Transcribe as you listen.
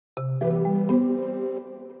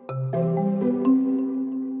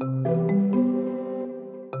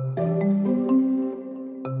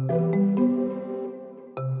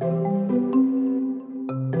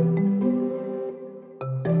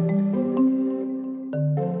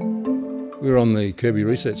We're on the Kirby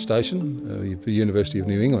Research Station for the University of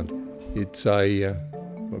New England. It's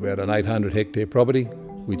about an 800 hectare property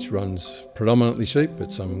which runs predominantly sheep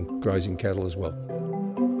but some grazing cattle as well.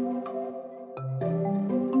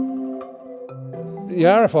 The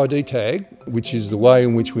RFID tag, which is the way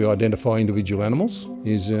in which we identify individual animals,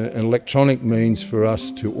 is an electronic means for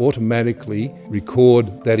us to automatically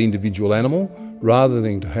record that individual animal rather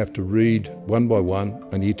than to have to read one by one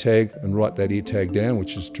an ear tag and write that ear tag down,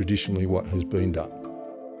 which is traditionally what has been done.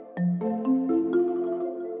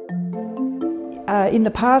 In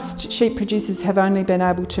the past, sheep producers have only been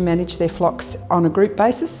able to manage their flocks on a group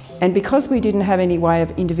basis, and because we didn't have any way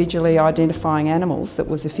of individually identifying animals that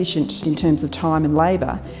was efficient in terms of time and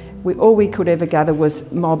labour, all we could ever gather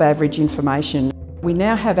was mob average information. We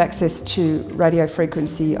now have access to radio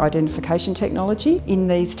frequency identification technology in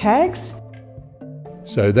these tags.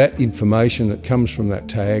 So that information that comes from that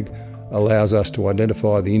tag allows us to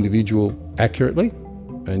identify the individual accurately.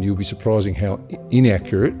 And you'll be surprising how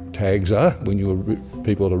inaccurate tags are when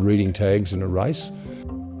people are reading tags in a race.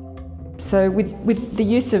 So with the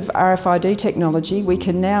use of RFID technology, we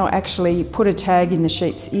can now actually put a tag in the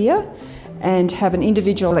sheep's ear and have an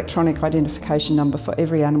individual electronic identification number for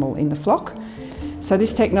every animal in the flock. So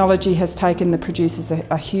this technology has taken the producers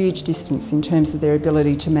a huge distance in terms of their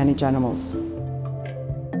ability to manage animals.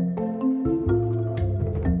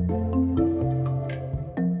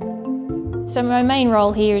 So my main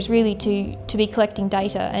role here is really to be collecting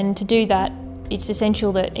data, and to do that it's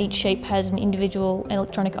essential that each sheep has an individual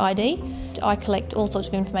electronic ID. I collect all sorts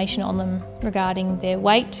of information on them regarding their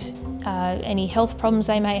weight, any health problems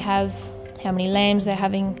they may have, how many lambs they're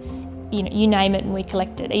having, you name it and we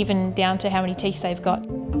collect it, even down to how many teeth they've got.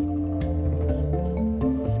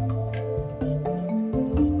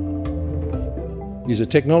 It's a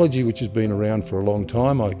technology which has been around for a long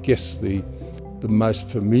time. I guess the most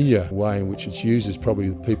familiar way in which it's used is probably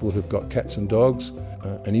the people who've got cats and dogs,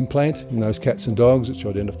 an implant in those cats and dogs which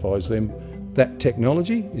identifies them. That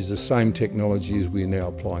technology is the same technology as we're now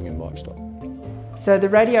applying in livestock. So the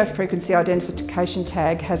radio frequency identification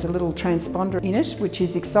tag has a little transponder in it which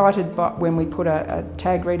is excited when we put a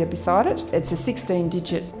tag reader beside it. It's a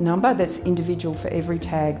 16-digit number that's individual for every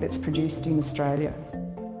tag that's produced in Australia.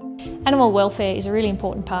 Animal welfare is a really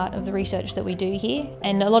important part of the research that we do here,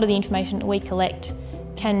 and a lot of the information that we collect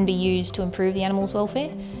can be used to improve the animal's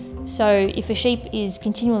welfare. So if a sheep is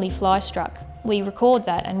continually fly struck, we record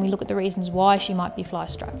that and we look at the reasons why she might be fly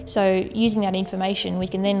struck. So using that information, we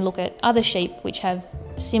can then look at other sheep which have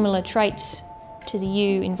similar traits to the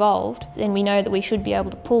ewe involved, and we know that we should be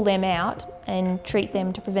able to pull them out and treat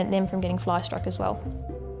them to prevent them from getting fly struck as well.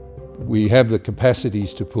 We have the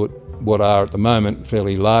capacities to put what are at the moment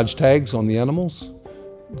fairly large tags on the animals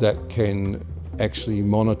that can actually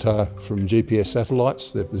monitor from GPS satellites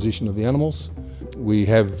the position of the animals. We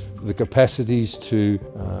have the capacities to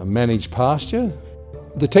manage pasture.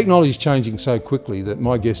 The technology is changing so quickly that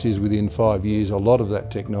my guess is within 5 years a lot of that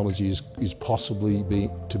technology is possibly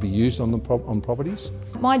to be used on properties.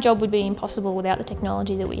 My job would be impossible without the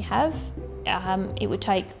technology that we have. It would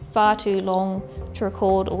take far too long to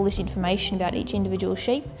record all this information about each individual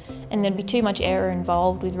sheep, and there'd be too much error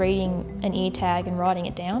involved with reading an ear tag and writing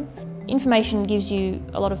it down. Information gives you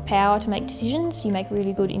a lot of power to make decisions. You make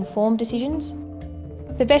really good informed decisions.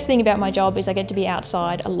 The best thing about my job is I get to be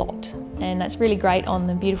outside a lot, and that's really great on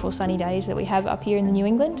the beautiful sunny days that we have up here in the New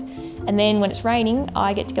England. And then when it's raining,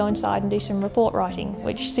 I get to go inside and do some report writing,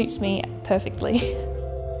 which suits me perfectly.